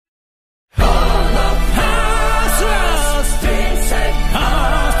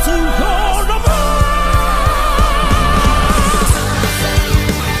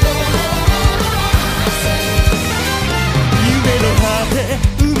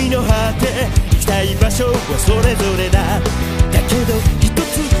い場所はそれぞれだ。だけど一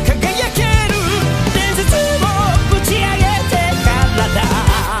つ輝ける伝説をぶち上げてからだ。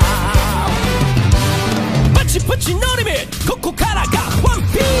パチパチのリミット、ここからがワン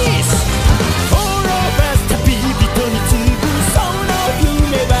ピース。オールオーバー旅人に次ぐその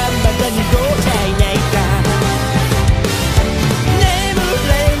夢はまだにごちゃいないか。眠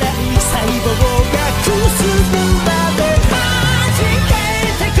れない細胞がくすぶまで弾け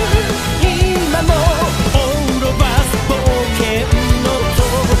てく。今もオールオーバー冒険の途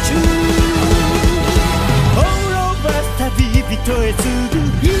中。オールオーバー旅人へ次ぐ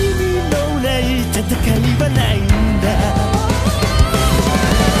意味のない戦いはないんだ。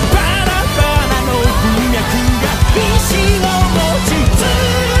意志を持ちつ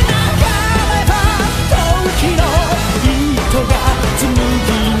ながれば時の糸が紡ぎ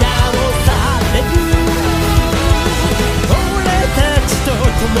直される。俺たちと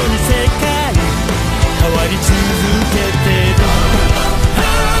共に世界変わり続けてる。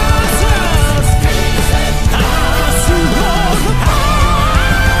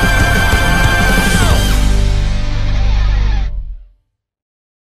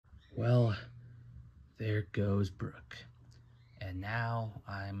Well, there goes Brooke. And now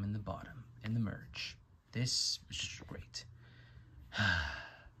I'm in the bottom, in the merge. This is just great.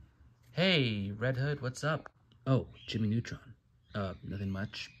 Hey, Red Hood, what's up? Oh, Jimmy Neutron. Nothing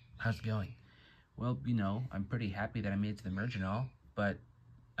much. How's it going? Well, you know, I'm pretty happy that I made it to the merge and all, but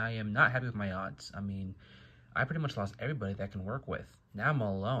I am not happy with my odds. I mean, I pretty much lost everybody that I can work with. Now I'm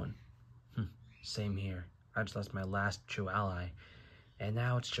all alone. Same here. I just lost my last true ally, and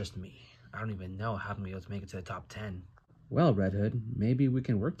now it's just me. I don't even know how I'm going to be able to make it to the top 10. Well, Red Hood, maybe we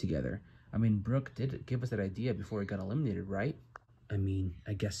can work together. I mean, Brooke did give us that idea before we got eliminated, right? I mean,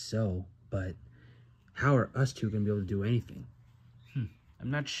 I guess so, but how are us two going to be able to do anything? I'm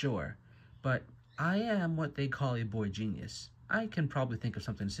not sure, but I am what they call a boy genius. I can probably think of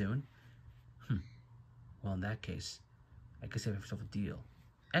something soon. Well, in that case, I guess I have myself a deal.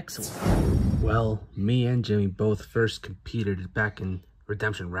 Excellent. Well, me and Jimmy both first competed back in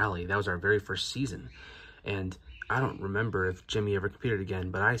Redemption Rally. That was our very first season, and I don't remember if Jimmy ever competed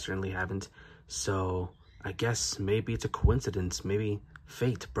again, but I certainly haven't. So I guess maybe it's a coincidence. Maybe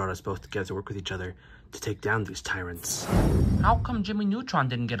fate brought us both together to work with each other to take down these tyrants. How come Jimmy Neutron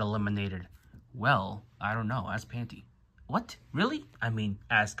didn't get eliminated? Well, I don't know. Ask Panty. What? Really? I mean,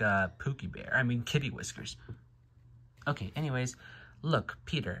 ask Pookie Bear. I mean, Kitty Whiskers. Okay, anyways. Look,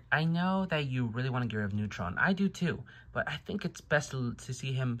 Peter, I know that you really want to get rid of Neutron. I do too, but I think it's best to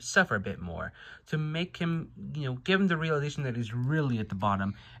see him suffer a bit more, to make him, give him the realization that he's really at the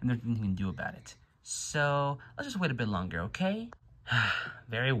bottom and there's nothing he can do about it. So, let's just wait a bit longer, okay?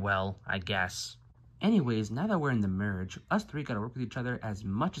 Very well, I guess. Anyways, now that we're in the merge, us three gotta work with each other as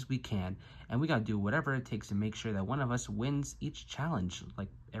much as we can, and we gotta do whatever it takes to make sure that one of us wins each challenge, like,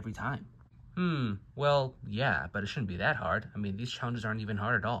 every time. Well, yeah, but it shouldn't be that hard. I mean, these challenges aren't even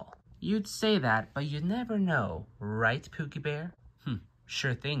hard at all. You'd say that, but you'd never know, right, Pookie Bear?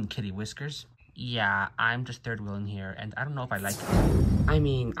 Sure thing, Kitty Whiskers. Yeah, I'm just third wheeling here, and I don't know if I like it. I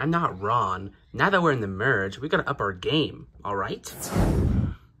mean, I'm not wrong. Now that we're in the merge, we gotta up our game, alright?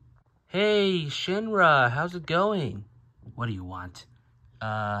 Hey, Shinra, how's it going? What do you want?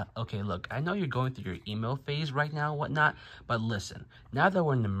 Okay, look, I know you're going through your emo phase right now and whatnot, but listen, now that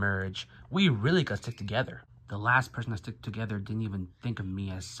we're in the merge, we really gotta stick together. The last person to stick together didn't even think of me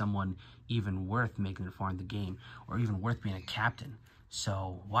as someone even worth making it far in the game, or even worth being a captain.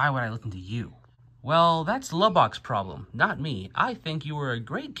 So, why would I listen to you? Well, that's Lubbock's problem, not me. I think you were a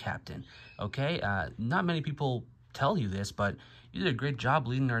great captain, okay? Not many people tell you this, but you did a great job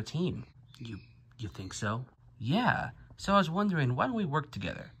leading our team. You think so? Yeah. So I was wondering, why don't we work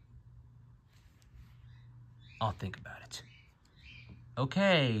together? I'll think about it.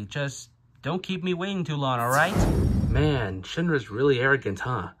 Okay, just don't keep me waiting too long, alright? Man, Shinra's really arrogant,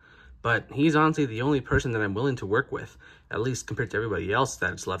 huh? But he's honestly the only person that I'm willing to work with, at least compared to everybody else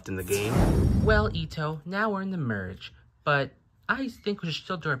that's left in the game. Well, Ito, now we're in the merge, but I think we should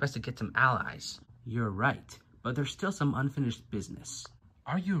still do our best to get some allies. You're right, but there's still some unfinished business.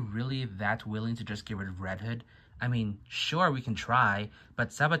 Are you really that willing to just get rid of Red Hood? I mean, sure, we can try,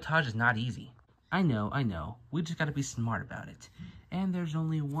 but sabotage is not easy. I know. We just gotta be smart about it. And there's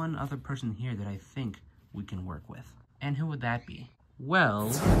only one other person here that I think we can work with. And who would that be? Well,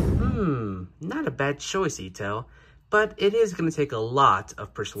 not a bad choice, Ito. But it is gonna take a lot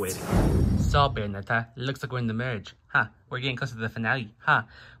of persuading. So, Bernata, looks like we're in the merge. We're getting close to the finale.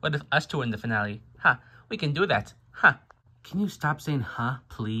 What if us two are in the finale? We can do that. Can you stop saying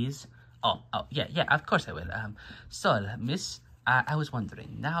please? Oh, yeah, of course I will. So, miss, I was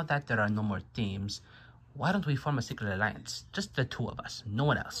wondering, now that there are no more themes, why don't we form a secret alliance? Just the two of us, no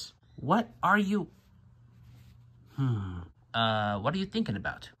one else. What are you... what are you thinking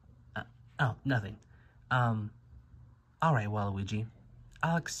about? Oh, nothing. Alright, Waluigi.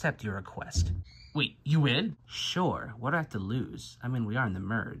 I'll accept your request. Wait, you in? Sure, what do I have to lose? I mean, we are in the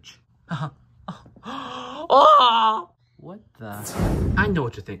merge. Oh! What the? I know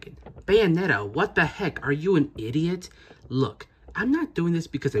what you're thinking. Bayonetta, what the heck? Are you an idiot? Look, I'm not doing this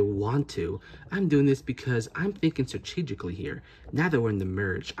because I want to. I'm doing this because I'm thinking strategically here. Now that we're in the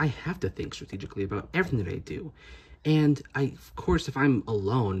merge, I have to think strategically about everything that I do. And of course, if I'm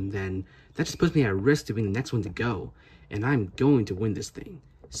alone, then that just puts me at risk to being the next one to go. And I'm going to win this thing.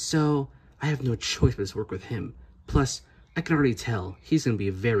 So, I have no choice but to work with him. Plus, I can already tell he's going to be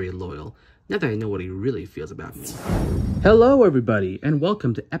very loyal, now that I know what he really feels about me. Hello everybody, and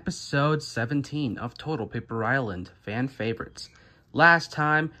welcome to episode 17 of Total Paper Island Fan Favorites. Last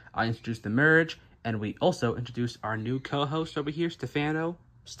time, I introduced the merge, and we also introduced our new co-host over here, Stefano.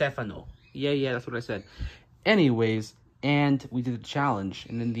 Yeah, that's what I said. Anyways, and we did a challenge,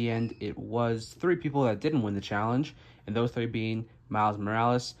 and in the end, it was 3 people that didn't win the challenge, and those 3 being Miles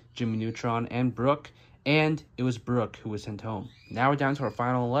Morales, Jimmy Neutron, and Brooke, and it was Brooke who was sent home. Now we're down to our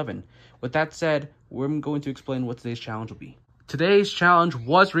final 11. With that said, we're going to explain what today's challenge will be. Today's challenge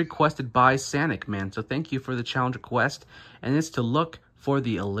was requested by Sanic Man, so thank you for the challenge request, and it's to look for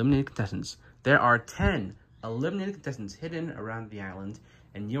the eliminated contestants. There are 10 eliminated contestants hidden around the island,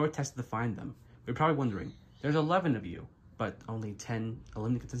 and you're tested to find them. You're probably wondering, there's 11 of you, but only 10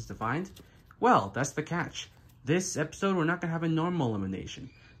 eliminated contestants to find? Well, that's the catch. This episode, we're not going to have a normal elimination.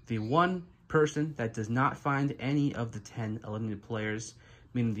 The one person that does not find any of the 10 eliminated players,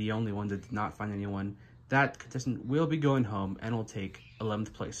 meaning the only one that did not find anyone, that contestant will be going home and will take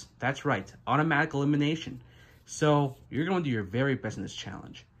 11th place. That's right, automatic elimination. So, you're going to do your very best in this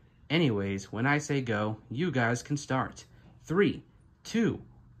challenge. Anyways, when I say go, you guys can start. 3, 2,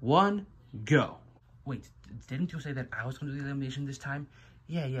 1, go. Wait, didn't you say that I was going to do the elimination this time?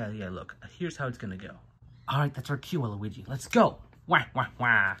 Yeah, look, here's how it's going to go. Alright, that's our cue, Luigi. Let's go! Wah, wah,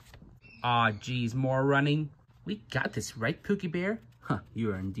 wah. Aw, geez, more running. We got this, right, Pookie Bear? Huh, you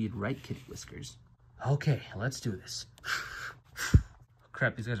are indeed right, Kitty Whiskers. Okay, let's do this.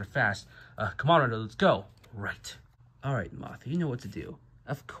 Crap, these guys are fast. Come on, Rondo, let's go. Right. Alright, Moth, you know what to do.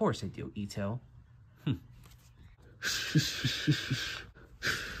 Of course I do, Ito.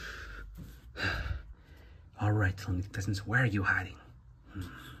 Alright, contestants, where are you hiding? Wait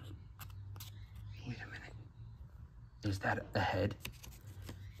a minute. Is that ahead?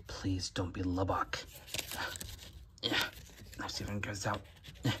 Please don't be Lubbock. Yeah. Let's see if I can get this out.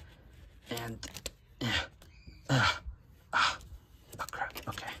 And oh crap.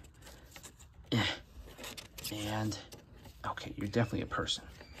 Okay. And okay, you're definitely a person.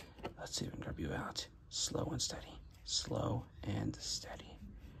 Let's see if I can grab you out. Slow and steady. Slow and steady.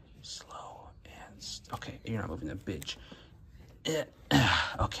 Slow and okay, you're not moving a bitch.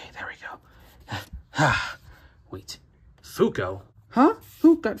 Okay, there we go. Wait. Fuko? Huh?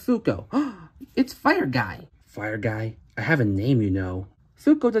 Who got Fuko? It's Fire Guy. Fire Guy? I have a name, you know.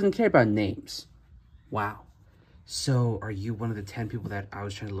 Fuko doesn't care about names. Wow. So, are you one of the 10 people that I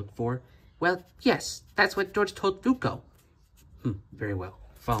was trying to look for? Well, yes. That's what George told Fuko. Very well.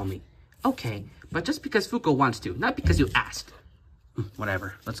 Follow me. Okay, but just because Fuko wants to, not because you asked.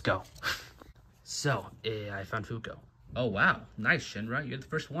 Whatever. Let's go. So, I found Fuko. Oh, wow. Nice, Shinra. You're the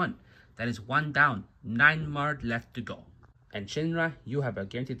first one. That is 1 down. 9 more left to go. And Shinra, you have a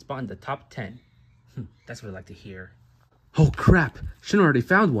guaranteed spot in the top 10. That's what I like to hear. Oh crap, Shinra already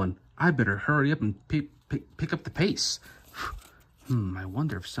found one. I better hurry up and pick up the pace. I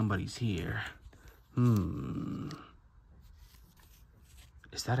wonder if somebody's here.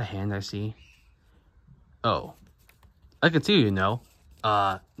 Is that a hand I see? Oh. I can see you, you know.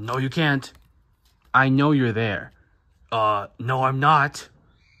 No you can't. I know you're there. No I'm not.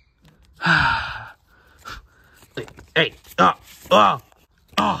 Hey,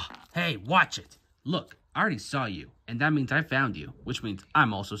 hey, watch it. Look, I already saw you, and that means I found you, which means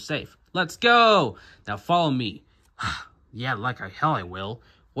I'm also safe. Let's go! Now follow me. Yeah, like hell I will.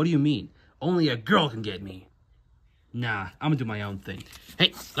 What do you mean? Only a girl can get me. Nah, I'm gonna do my own thing.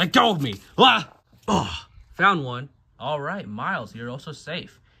 Hey, let go of me! Found one. Alright, Miles, you're also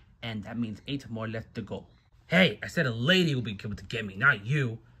safe. And that means 8 more left to go. Hey, I said a lady will be able to get me, not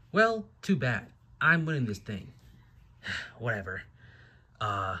you. Well, too bad. I'm winning this thing. Whatever.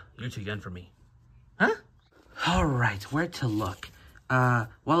 You're too young for me. Huh? Alright, where to look?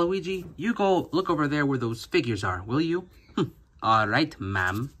 Waluigi, you go look over there where those figures are, will you? Alright,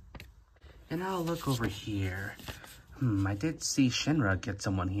 ma'am. And I'll look over here. I did see Shinra get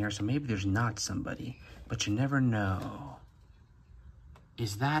someone here, so maybe there's not somebody. But you never know.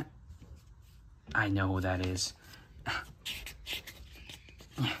 Is that... I know who that is.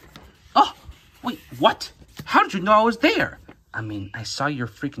 Oh! Wait, what? How did you know I was there? I mean, I saw your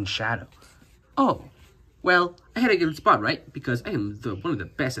freaking shadow. Oh. Well, I had a good spot, right? Because I am one of the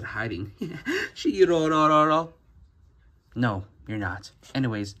best at hiding. Shiro. No, you're not.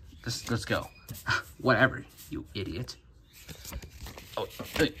 Anyways, let's go. Whatever, you idiot. Oh,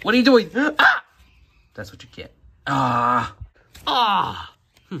 what are you doing? Ah! That's what you get. Got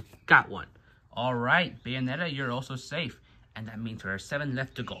one. All right, Bayonetta, you're also safe. And that means there are 7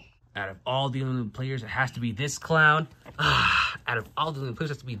 left to go. Out of all the eliminated players, it has to be this clown. Out of all the eliminated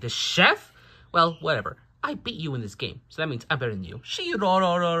players, it has to be this chef. Well, whatever. I beat you in this game, so that means I'm better than you.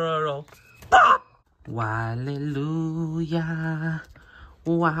 Shiro. Hallelujah.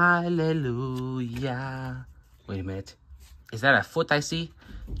 Hallelujah. Wait a minute. Is that a foot I see?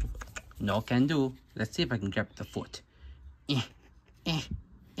 No can do. Let's see if I can grab the foot. Wait a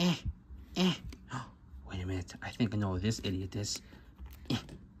minute. I think I know who this idiot is.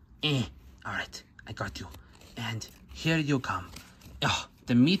 Alright, I got you. And here you come. Oh,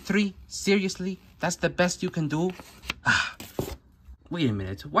 the meat 3? Seriously? That's the best you can do? Wait a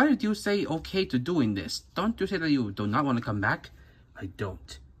minute. Why did you say okay to doing this? Don't you say that you do not want to come back? I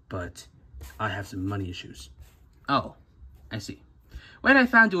don't, but I have some money issues. Oh, I see. Well, I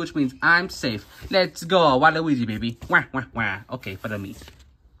found you, which means I'm safe. Let's go, Waluigi, baby. Wah, wah, wah. Okay, follow me.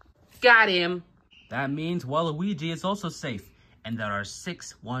 Got him. That means Waluigi is also safe. And there are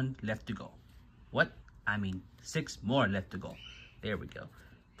 6 left to go. What? I mean, 6 more left to go. There we go.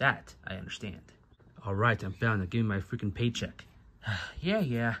 That I understand. All right, I'm found. Now give me my freaking paycheck.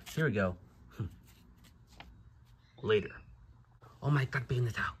 Yeah. Here we go. Later. Oh my God,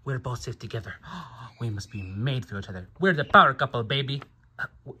 Bayonetta, we're both safe together. We must be made for each other. We're the power couple, baby.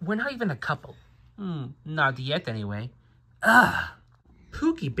 We're not even a couple. Not yet, anyway.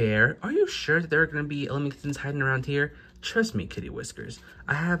 Pookie Bear, are you sure that there are going to be eliminations hiding around here? Trust me, Kitty Whiskers.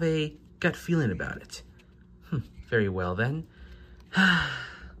 I have a gut feeling about it. Very well, then.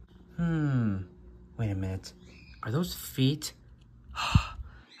 Wait a minute. Are those feet?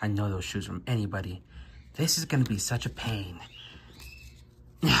 I know those shoes from anybody. This is going to be such a pain.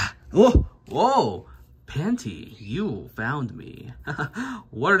 Whoa! Panty, you found me.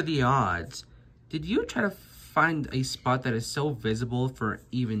 What are the odds? Did you try to find a spot that is so visible for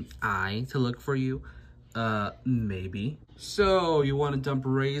even I to look for you? Maybe. So, you want to dump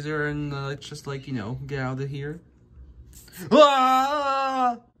Razor and, just like, get out of here?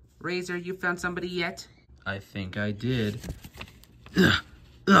 Ah! Razor, you found somebody yet? I think I did.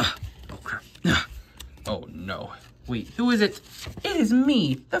 Oh, crap. Oh, no. Wait, who is it? It is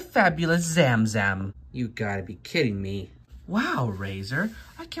me, the fabulous Zamzam. You gotta be kidding me. Wow, Razor.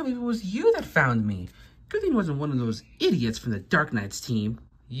 I can't believe it was you that found me. Good thing it wasn't one of those idiots from the Dark Knights team.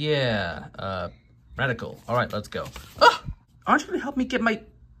 Yeah, Radical. Alright, let's go. Aren't you gonna help me get my...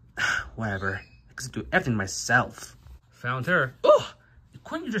 Whatever. I can do everything myself. Found her.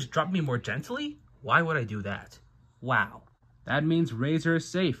 Couldn't you just drop me more gently? Why would I do that? Wow. That means Razor is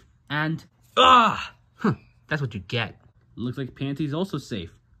safe. And... That's what you get. Looks like Panty's also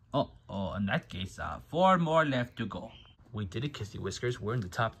safe. Oh, in that case, 4 more left to go. We did it, Kissy Whiskers. We're in the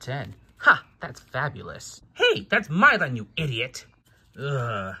top 10. Ha! That's fabulous. Hey, that's my line, you idiot.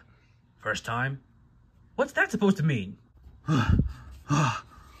 First time? What's that supposed to mean? Oh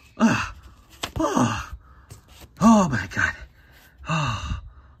my God.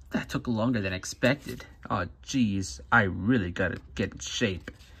 That took longer than expected. Oh, geez. I really gotta get in shape.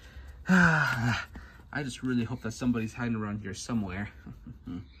 I just really hope that somebody's hiding around here somewhere.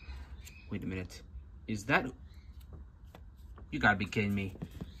 Wait a minute. Is that... You gotta be kidding me.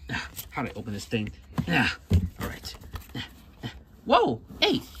 How do I open this thing? Alright. Whoa!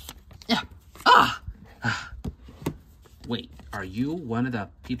 Hey! Wait, are you one of the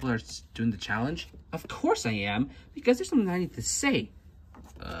people that are doing the challenge? Of course I am, because there's something I need to say.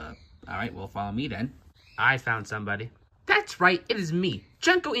 Alright, well, follow me then. I found somebody. That's right, it is me,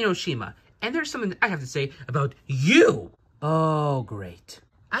 Junko Inoshima. And there's something that I have to say about you. Oh, great.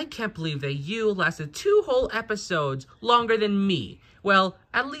 I can't believe that you lasted 2 whole episodes longer than me. Well,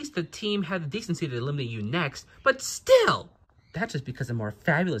 at least the team had the decency to eliminate you next, but still. That's just because I'm more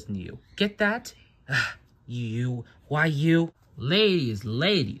fabulous than you. Get that? You. Why you? Ladies,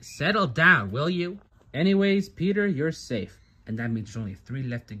 settle down, will you? Anyways, Peter, you're safe. And that means there's only 3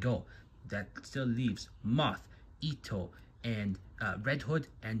 left to go. That still leaves Moth, Ito, and Red Hood,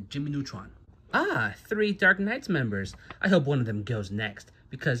 and Jimmy Neutron. 3 Dark Knights members. I hope one of them goes next,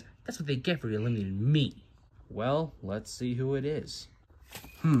 because that's what they get for eliminating me. Well, let's see who it is.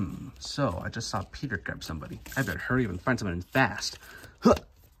 So I just saw Peter grab somebody. I better hurry up and find someone fast.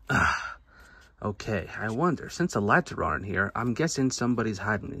 Okay, I wonder, since the lights are on in here, I'm guessing somebody's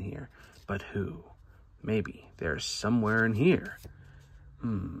hiding in here. But who? Maybe there's somewhere in here.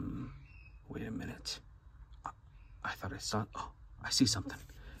 Wait a minute. I thought I saw... Oh, I see something.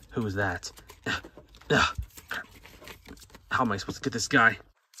 Who is that? Crap. How am I supposed to get this guy?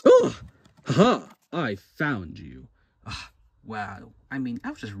 Oh! Haha! I found you. Wow. I mean,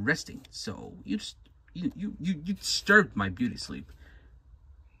 I was just resting, so you disturbed my beauty sleep.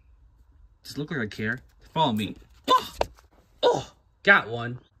 Does it look like I care? Follow me. Oh! Got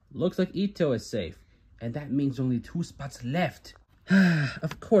one. Looks like Ito is safe. And that means only 2 spots left.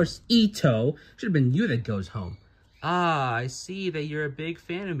 Of course, Ito. Should have been you that goes home. Ah, I see that you're a big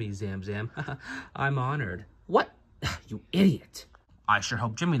fan of me, Zamzam. I'm honored. What? You idiot. I sure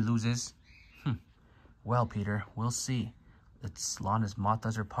hope Jimmy loses. Well, Peter, we'll see. As long as Moth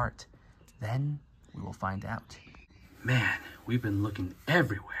does her part. Then we will find out. Man, we've been looking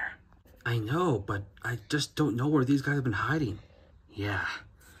everywhere. I know, but I just don't know where these guys have been hiding. Yeah.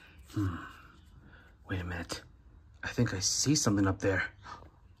 Wait a minute. I think I see something up there.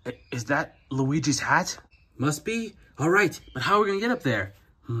 Is that Luigi's hat? Must be. All right, but how are we gonna get up there?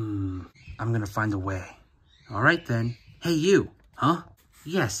 I'm gonna find a way. All right then. Hey, you. Huh?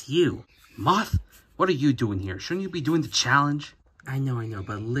 Yes, you. Moth? What are you doing here? Shouldn't you be doing the challenge? I know,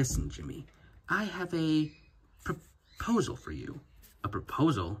 but listen, Jimmy. I have a proposal for you. A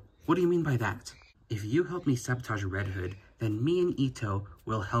proposal? What do you mean by that? If you help me sabotage Red Hood, then me and Ito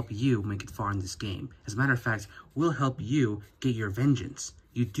will help you make it far in this game. As a matter of fact, we'll help you get your vengeance.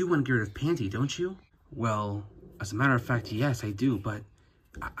 You do want to get rid of Panty, don't you? Well, as a matter of fact, yes, I do, but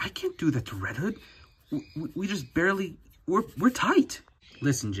I can't do that to Red Hood. We just barely... We're tight.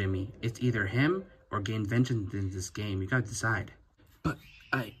 Listen, Jimmy, it's either him or gain vengeance in this game. You gotta decide. But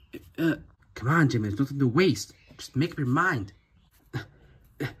come on, Jimmy, there's nothing to waste. Just make up your mind.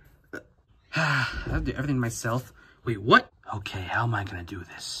 I'll do everything myself. Wait, what? Okay, how am I gonna do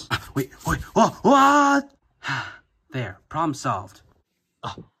this? Wait, what? There, problem solved.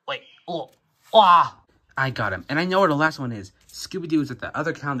 I got him, and I know where the last one is. Scooby-Doo is at the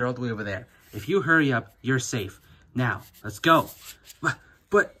other calendar all the way over there. If you hurry up, you're safe. Now, let's go.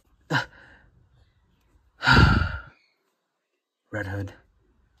 But... Red Hood,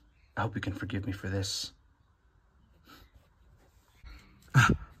 I hope you can forgive me for this.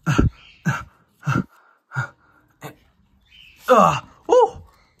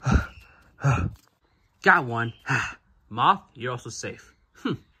 Got one. Moth, you're also safe.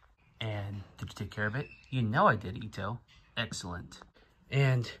 And did you take care of it? You know I did, Ito. Excellent.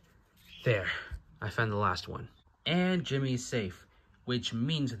 And there, I found the last one. And Jimmy's safe, which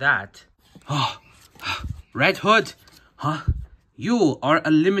means that... Red Hood, huh? You are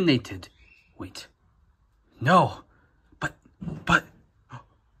eliminated. Wait. No. But...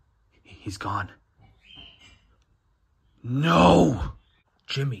 He's gone. No!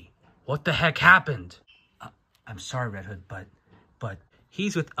 Jimmy, what the heck happened? I'm sorry, Red Hood, but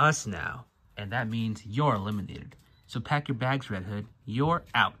he's with us now, and that means you're eliminated. So pack your bags, Red Hood. You're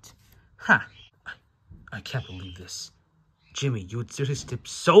out. I can't believe this. Jimmy, you would seriously step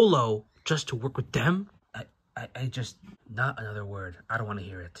so low just to work with them? I just... Not another word. I don't want to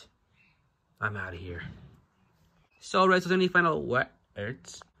hear it. I'm out of here. So, Red, so any final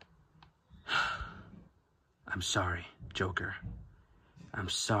words? I'm sorry, Joker. I'm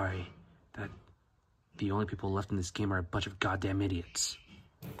sorry that the only people left in this game are a bunch of goddamn idiots.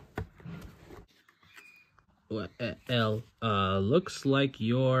 Well, looks like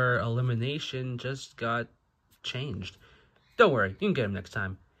your elimination just got changed. Don't worry, you can get him next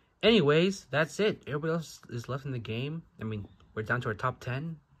time. Anyways, that's it. Everybody else is left in the game. I mean, we're down to our top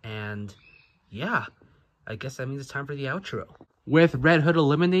 10, and yeah, I guess that means it's time for the outro. With Red Hood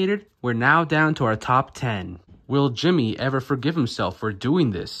eliminated, we're now down to our top 10. Will Jimmy ever forgive himself for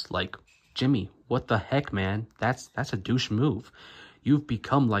doing this? Like, Jimmy, what the heck, man? That's a douche move. You've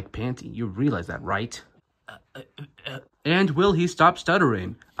become like Panty. You realize that, right? And will he stop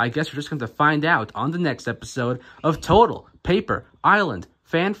stuttering? I guess we're just going to find out on the next episode of Total Paper Island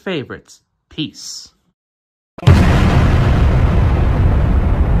Fan Favorites. Peace.